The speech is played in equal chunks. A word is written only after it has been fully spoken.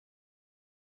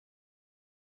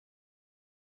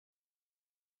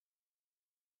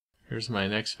Here's my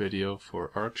next video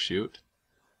for ArcShoot,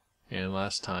 and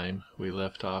last time we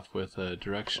left off with a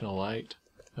directional light,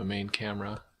 a main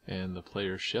camera, and the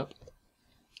player ship.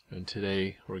 And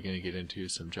today we're going to get into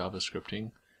some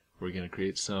JavaScripting. We're going to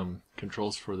create some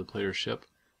controls for the player ship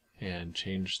and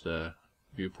change the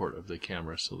viewport of the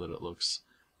camera so that it looks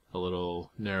a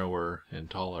little narrower and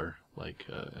taller like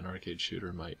an arcade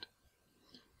shooter might.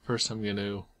 First I'm going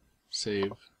to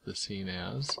save the scene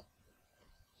as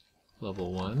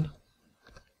level 1.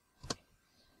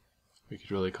 We could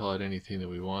really call it anything that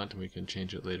we want, and we can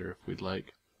change it later if we'd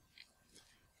like.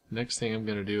 Next thing I'm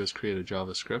going to do is create a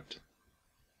JavaScript,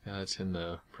 and that's in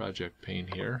the project pane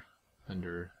here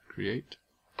under Create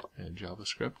and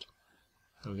JavaScript.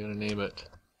 I'm going to name it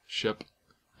Ship.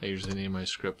 I usually name my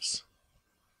scripts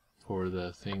for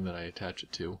the thing that I attach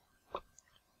it to.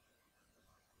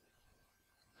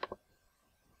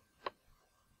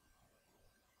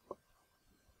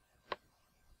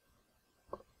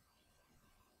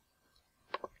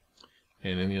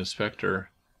 And in the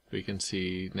inspector, we can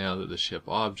see now that the ship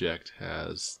object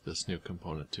has this new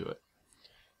component to it.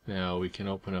 Now we can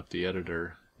open up the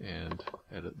editor and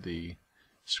edit the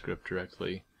script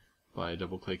directly by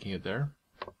double-clicking it there.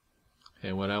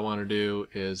 And what I want to do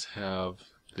is have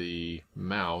the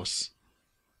mouse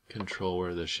control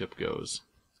where the ship goes.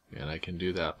 And I can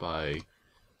do that by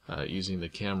using the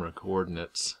camera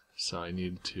coordinates. So I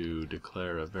need to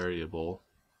declare a variable.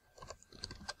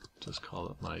 Just call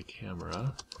it my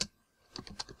camera.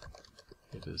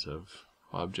 It is of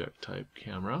object type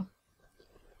camera.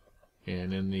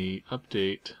 And in the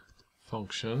update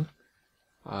function,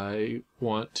 I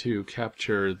want to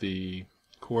capture the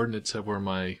coordinates of where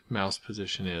my mouse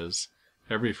position is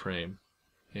every frame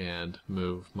and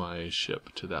move my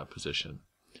ship to that position.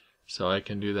 So I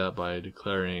can do that by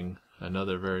declaring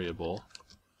another variable.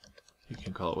 You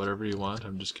can call it whatever you want.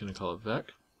 I'm just going to call it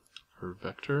vec or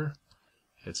vector.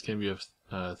 It's going to be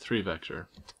a 3 vector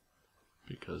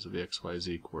because of the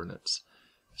XYZ coordinates.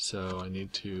 So I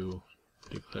need to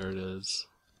declare it as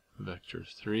vector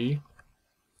 3,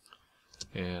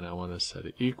 and I want to set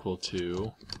it equal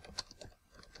to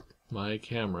my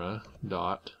camera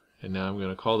dot, and now I'm going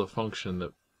to call the function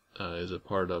that is a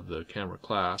part of the camera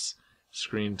class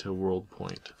screen to world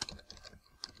point.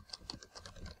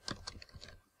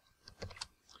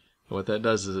 And what that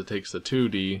does is it takes the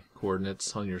 2D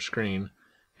coordinates on your screen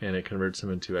and it converts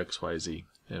them into XYZ,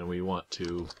 and we want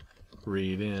to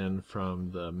read in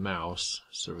from the mouse,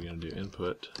 so we're going to do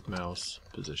input mouse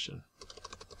position.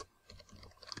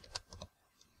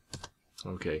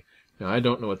 Okay, now I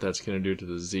don't know what that's going to do to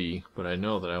the Z, but I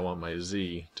know that I want my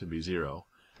Z to be 0,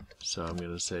 so I'm going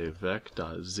to say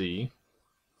vec.z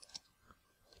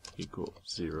equal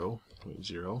 0,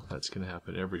 0. That's going to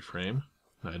happen every frame.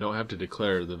 Now I don't have to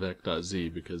declare the vec.z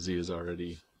because Z is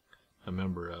already a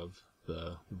member of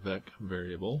the vec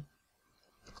variable.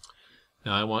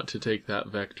 Now I want to take that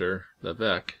vector, the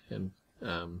vec, and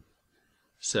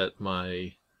set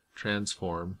my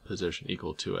transform position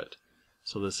equal to it.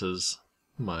 So this is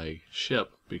my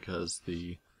ship because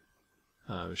the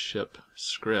ship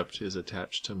script is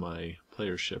attached to my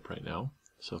player ship right now.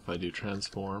 So if I do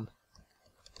transform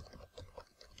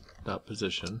dot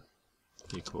position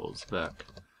equals vec,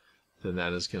 then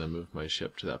that is going to move my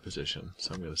ship to that position.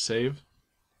 So I'm going to save.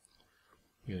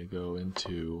 I'm going to go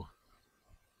into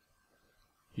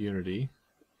Unity,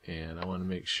 and I want to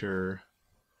make sure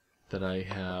that I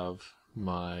have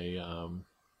my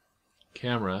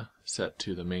camera set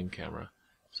to the main camera.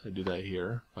 So I do that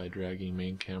here by dragging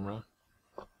main camera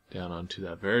down onto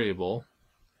that variable.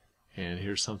 And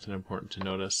here's something important to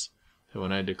notice, that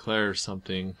when I declare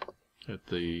something at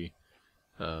the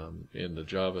in the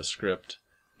JavaScript,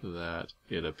 that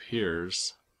it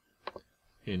appears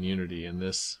in Unity in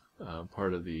this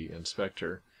part of the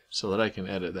inspector, so that I can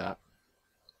edit that.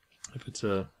 If it's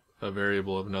a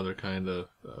variable of another kind of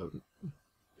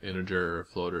integer or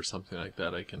float or something like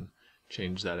that, I can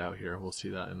change that out here. We'll see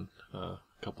that in a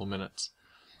couple minutes.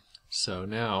 So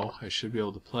now I should be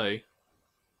able to play,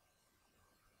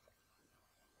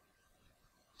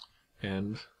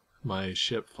 and my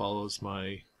ship follows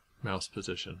my mouse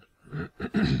position.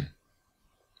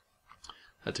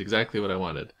 That's exactly what I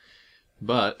wanted,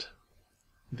 but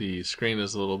the screen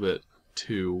is a little bit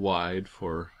too wide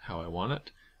for how I want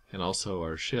it, and also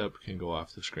our ship can go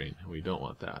off the screen, and we don't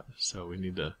want that. So we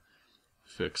need to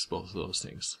fix both of those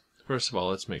things. First of all,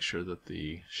 let's make sure that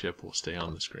the ship will stay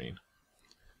on the screen.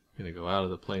 I'm going to go out of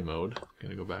the play mode. I'm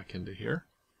going to go back into here,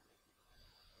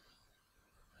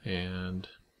 and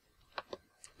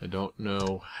I don't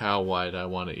know how wide I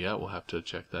want it yet. We'll have to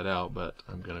check that out, but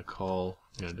I'm going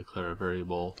to declare a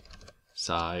variable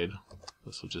side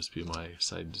This will just be my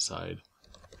side-to-side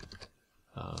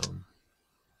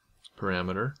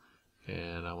parameter,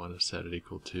 and I want to set it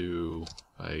equal to,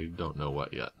 I don't know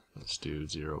what yet. Let's do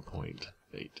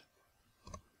 0.8.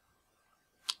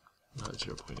 Not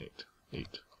 0.8,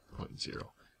 8.0.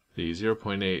 The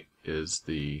 0.8 is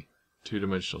the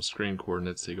two-dimensional screen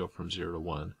coordinates. They go from 0 to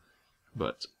 1,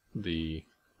 but the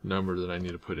number that I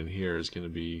need to put in here is going to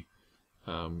be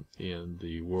in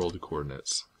the world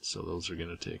coordinates. So those are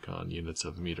going to take on units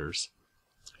of meters.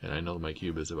 And I know my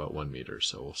cube is about 1 meter,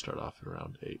 so we'll start off at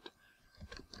around 8.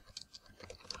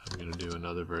 I'm going to do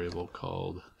another variable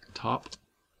called top.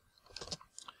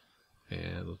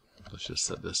 And let's just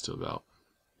set this to about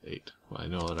 8. Well, I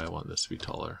know that I want this to be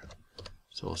taller.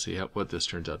 So we'll see what this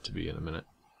turns out to be in a minute.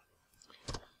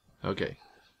 Okay.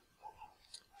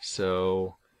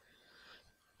 So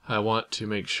I want to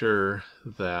make sure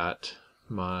that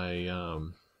my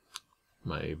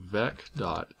my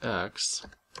vec.x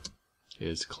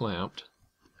is clamped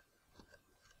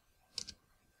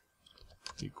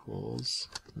equals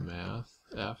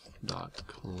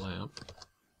mathf.clamp,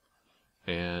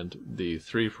 and the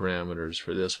three parameters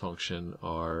for this function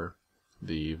are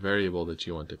the variable that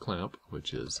you want to clamp,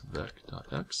 which is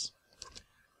vec.x,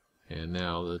 and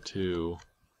now the two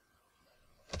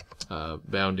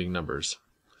bounding numbers.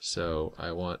 So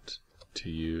I want to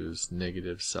use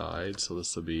negative side, so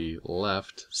this will be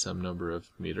left some number of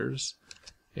meters,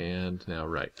 and now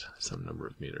right some number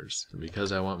of meters. And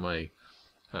because I want my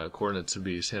coordinates to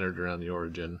be centered around the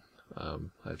origin,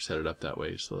 I've set it up that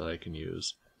way so that I can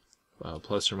use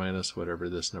plus or minus whatever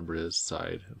this number is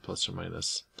side, and plus or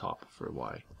minus top for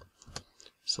y.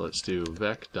 So let's do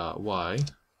vec.y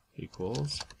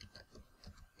equals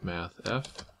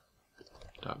mathf.clamp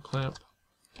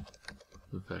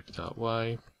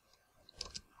vec.y,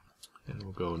 and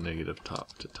we'll go negative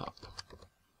top to top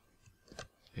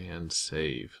and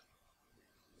save.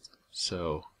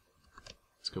 So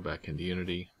let's go back into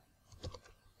Unity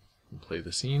and play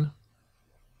the scene.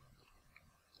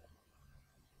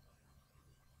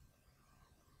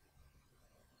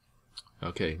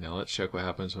 Okay, now let's check what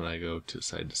happens when I go to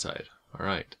side.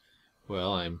 Alright,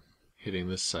 well, I'm hitting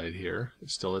this side here. It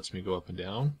still lets me go up and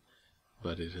down,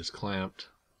 but it has clamped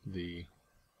the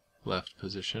left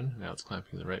position. Now it's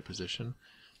clamping the right position.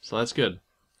 So that's good.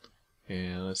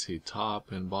 And let's see,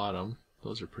 top and bottom,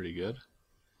 those are pretty good.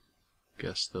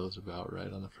 Guess those about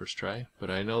right on the first try. But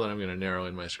I know that I'm going to narrow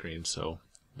in my screen, so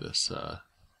this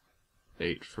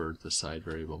 8 for the side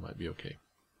variable might be okay.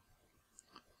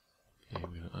 Okay,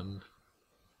 I'm going to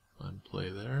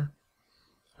unplay there.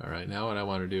 Alright, now what I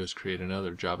want to do is create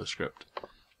another JavaScript.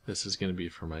 This is going to be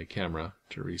for my camera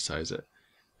to resize it.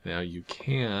 Now you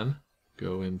can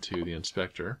go into the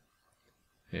inspector,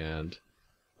 and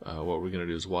what we're going to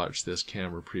do is watch this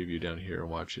camera preview down here and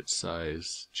watch its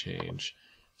size change.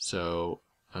 So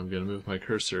I'm going to move my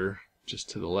cursor just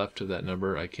to the left of that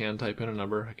number. I can type in a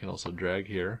number. I can also drag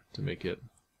here to make it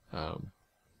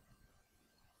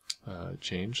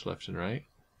change left and right.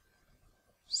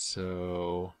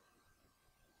 So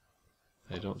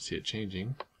I don't see it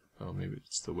changing. Oh, maybe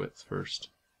it's the width first.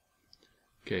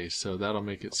 Okay, so that'll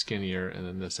make it skinnier, and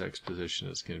then this X position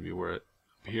is going to be where it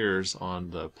appears on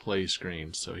the play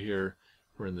screen. So here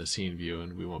we're in the scene view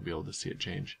and we won't be able to see it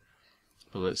change.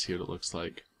 But let's see what it looks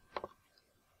like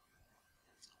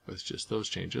with just those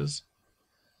changes.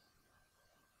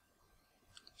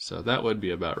 So that would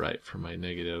be about right for my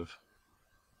negative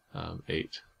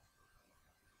 8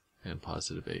 and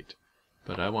positive 8.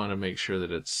 But I want to make sure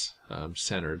that it's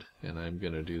centered, and I'm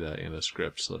going to do that in a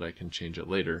script so that I can change it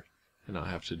later and not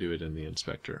have to do it in the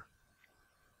inspector.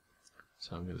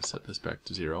 So I'm going to set this back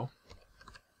to 0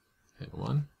 and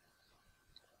 1.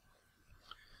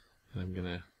 And I'm going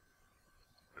to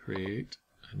create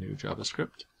a new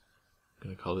JavaScript. I'm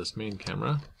going to call this Main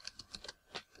Camera.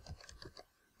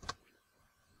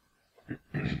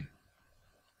 I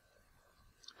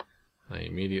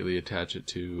immediately attach it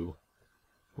to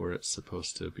where it's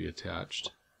supposed to be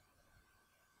attached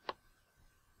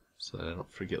so that I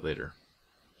don't forget later.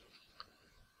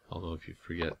 Although if you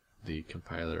forget, the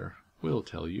compiler will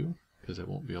tell you because it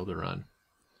won't be able to run.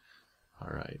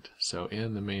 Alright, so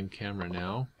in the main camera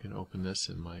now, I'm going to open this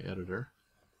in my editor.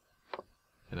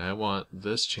 And I want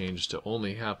this change to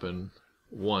only happen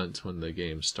once when the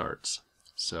game starts.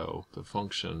 So the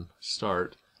function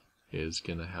start is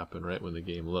going to happen right when the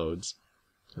game loads,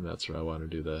 and that's where I want to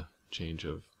do the change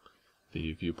of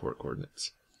the viewport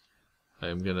coordinates.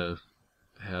 I'm going to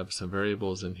have some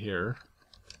variables in here.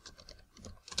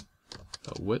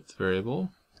 A width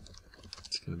variable.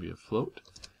 It's going to be a float.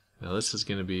 Now this is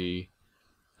going to be,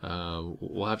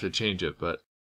 we'll have to change it, but